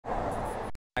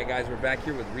Hi guys, we're back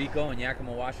here with Rico in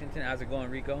Yakima, Washington. How's it going,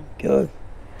 Rico? Good.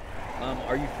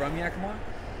 Are you from Yakima?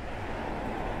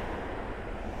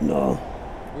 No,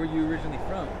 Where are you originally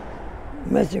from?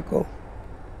 Mexico.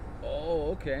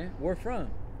 Oh, okay. Where from?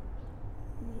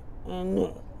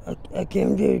 And I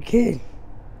came there a kid.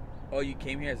 Oh, you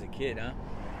came here as a kid, huh?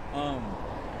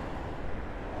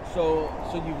 So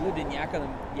you've lived in Yakima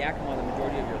the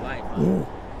majority of your life, huh? Mm,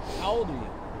 How old are you?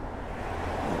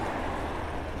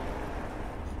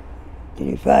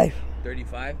 35.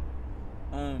 35.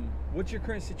 What's your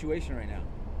current situation right now?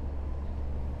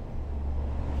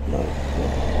 No,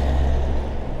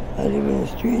 I live in the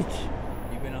streets.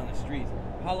 You've been on the streets.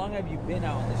 How long have you been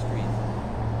out on the streets?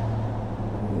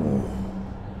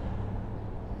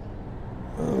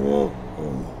 I don't know.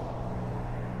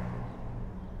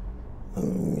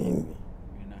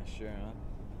 You're not sure, huh?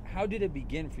 How did it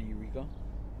begin for you, Rico?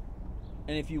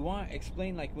 And if you want,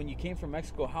 explain, like, when you came from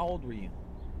Mexico, how old were you?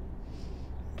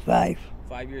 5.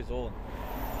 5 years old.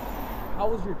 How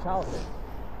was your childhood?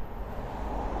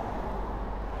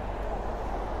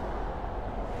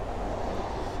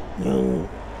 Young. You're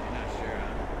not sure,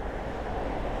 huh?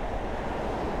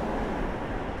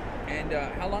 And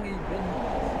how long have you been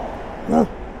homeless? Huh?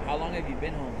 How long have you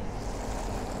been homeless?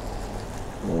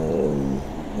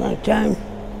 Long time.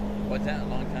 What's that? A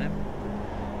long time?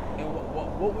 And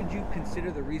what would you consider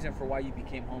the reason for why you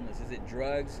became homeless? Is it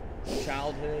drugs,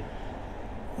 childhood?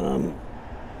 I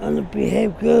don't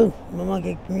behave good. Mama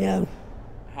kicked me out.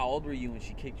 How old were you when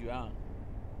she kicked you out?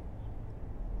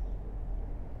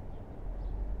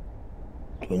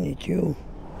 22. 22.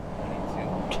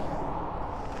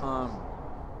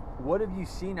 What have you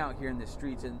seen out here in the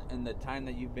streets in the time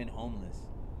that you've been homeless?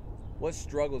 What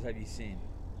struggles have you seen?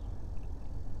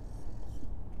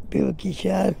 People get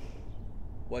shot.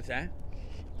 What's that?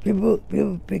 People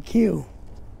be killed.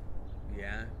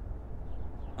 Yeah.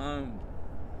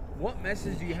 What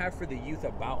message do you have for the youth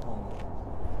about homelessness?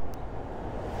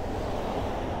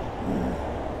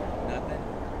 Nothing.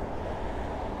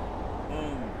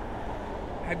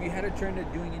 Have you had a turn to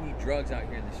doing any drugs out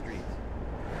here in the streets?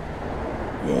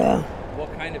 Yeah.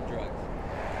 What kind of drugs?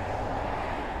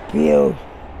 Pills.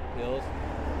 Pills?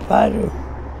 Powder.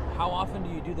 How often do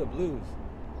you do the blues?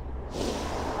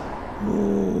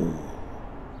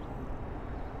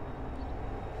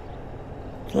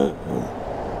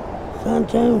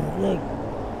 Sometimes, like,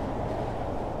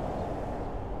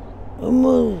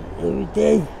 almost every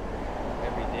day.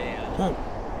 Every day, huh? Some,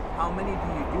 How many do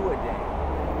you do a day?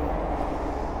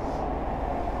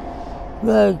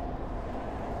 like,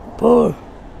 4.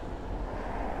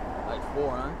 Like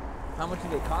 4, huh? How much do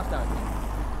they cost out here?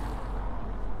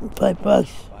 $5.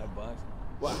 $5.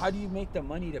 Well, how do you make the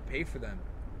money to pay for them?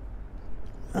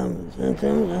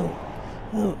 Sometimes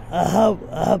I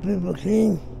help people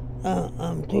clean.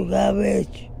 Do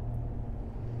garbage.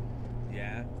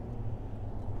 Yeah.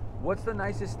 What's the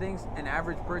nicest things an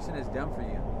average person has done for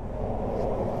you?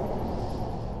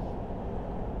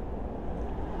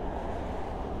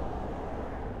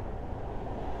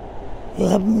 You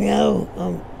help me out.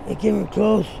 They give me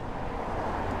clothes.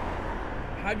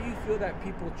 How do you feel that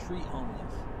people treat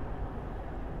homeless?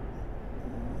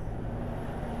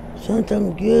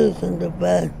 Sometimes good, sometimes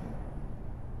bad.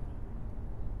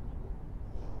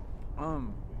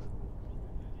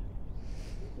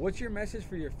 What's your message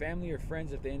for your family or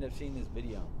friends if they end up seeing this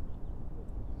video?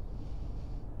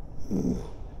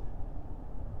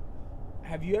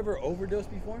 Have you ever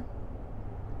overdosed before?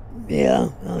 Yeah.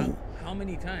 How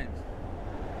many times?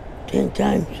 10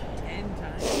 times. 10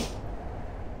 times?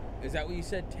 Is that what you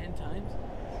said, 10 times?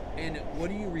 And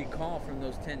what do you recall from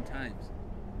those 10 times?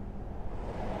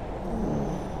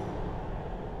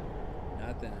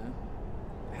 Nothing, huh?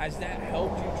 Has that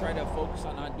helped you try to focus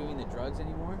on not doing the drugs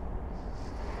anymore?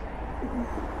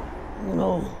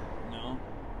 No. No.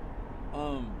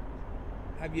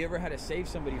 Have you ever had to save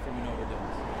somebody from an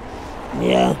overdose?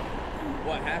 Yeah.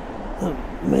 What happened?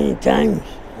 Many times.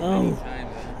 Many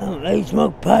times, huh? I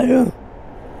smoke powder.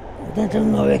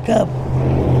 Sometimes I wake up.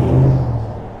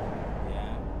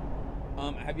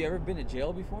 Yeah. Have you ever been to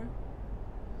jail before?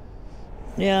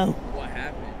 Yeah. What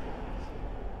happened?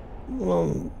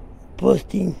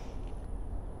 Posting.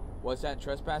 Was that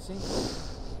trespassing?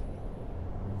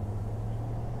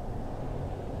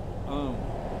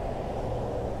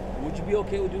 Would you be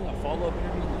okay with doing a follow-up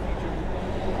interview in the future?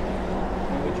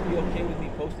 And would you be okay with me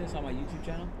posting this on my YouTube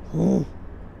channel?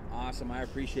 Awesome. I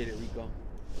appreciate it, Rico.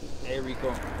 Hey,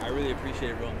 Rico. I really appreciate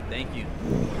it, bro. Thank you.